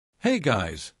Hey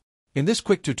guys! In this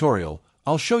quick tutorial,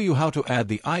 I'll show you how to add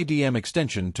the IDM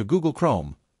extension to Google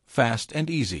Chrome, fast and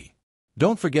easy.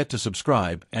 Don't forget to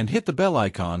subscribe and hit the bell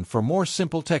icon for more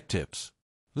simple tech tips.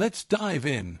 Let's dive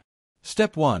in.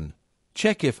 Step 1.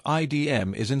 Check if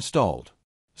IDM is installed.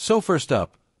 So first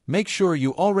up, make sure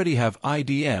you already have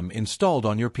IDM installed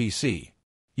on your PC.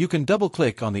 You can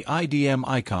double-click on the IDM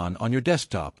icon on your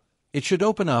desktop. It should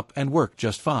open up and work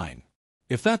just fine.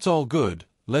 If that's all good,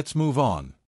 let's move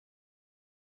on.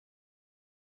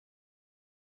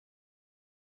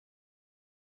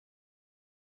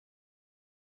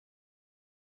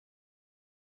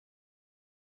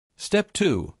 Step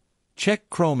 2. Check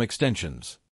Chrome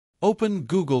extensions. Open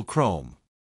Google Chrome.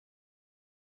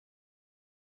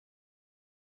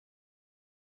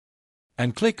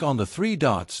 And click on the three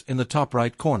dots in the top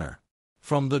right corner.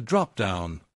 From the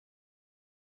drop-down,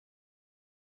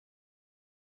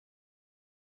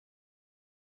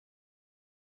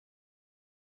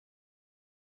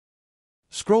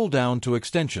 scroll down to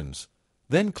Extensions,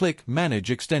 then click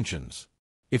Manage Extensions.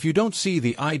 If you don't see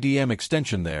the IDM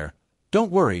extension there,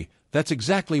 don't worry, that's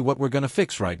exactly what we're going to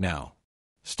fix right now.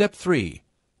 Step 3.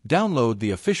 Download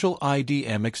the official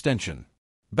IDM extension.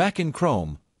 Back in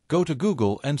Chrome, go to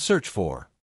Google and search for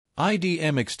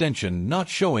IDM extension not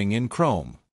showing in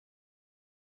Chrome.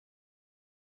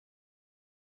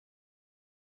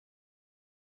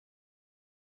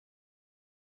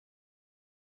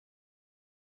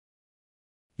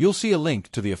 You'll see a link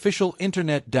to the official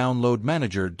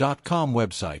internetdownloadmanager.com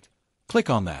website. Click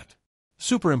on that.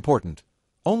 Super important.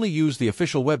 Only use the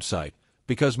official website,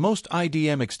 because most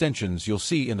IDM extensions you'll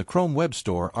see in the Chrome Web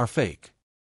Store are fake.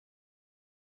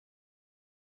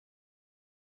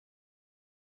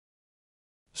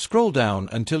 Scroll down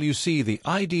until you see the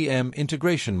IDM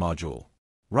Integration module.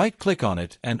 Right-click on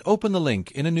it and open the link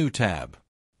in a new tab.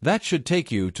 That should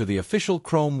take you to the official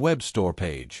Chrome Web Store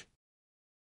page.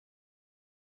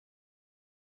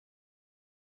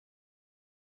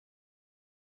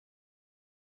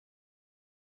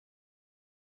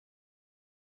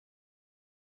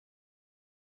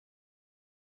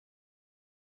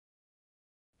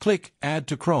 Click Add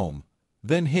to Chrome,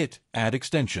 then hit Add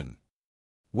Extension.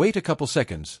 Wait a couple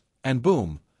seconds, and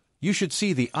boom, you should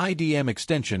see the IDM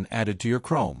extension added to your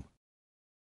Chrome.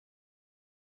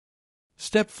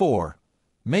 Step 4.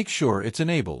 Make sure it's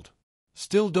enabled.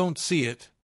 Still don't see it?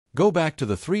 Go back to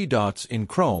the three dots in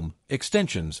Chrome,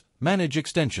 Extensions, Manage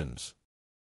Extensions.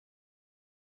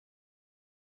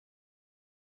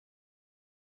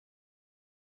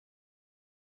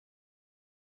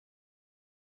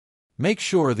 Make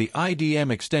sure the IDM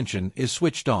extension is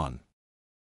switched on.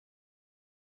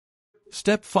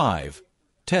 Step 5.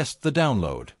 Test the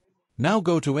download. Now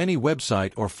go to any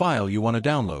website or file you want to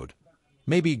download,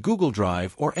 maybe Google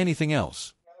Drive or anything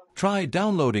else. Try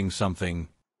downloading something.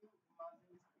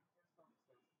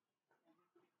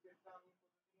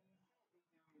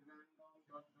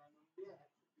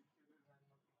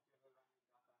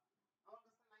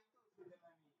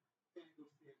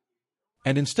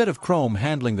 And instead of Chrome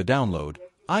handling the download,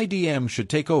 IDM should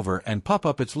take over and pop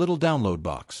up its little download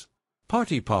box.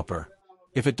 Party popper.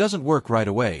 If it doesn't work right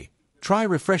away, try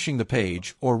refreshing the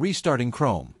page or restarting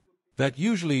Chrome. That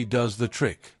usually does the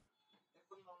trick.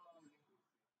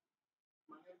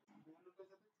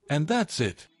 And that's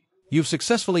it. You've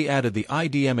successfully added the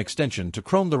IDM extension to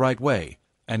Chrome the right way,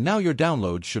 and now your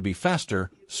downloads should be faster,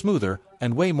 smoother,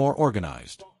 and way more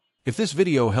organized. If this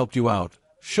video helped you out,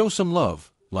 show some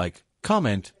love, like,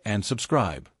 comment, and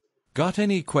subscribe. Got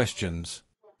any questions?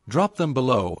 Drop them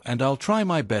below and I'll try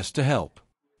my best to help.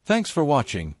 Thanks for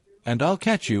watching, and I'll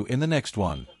catch you in the next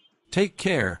one. Take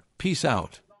care, peace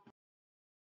out.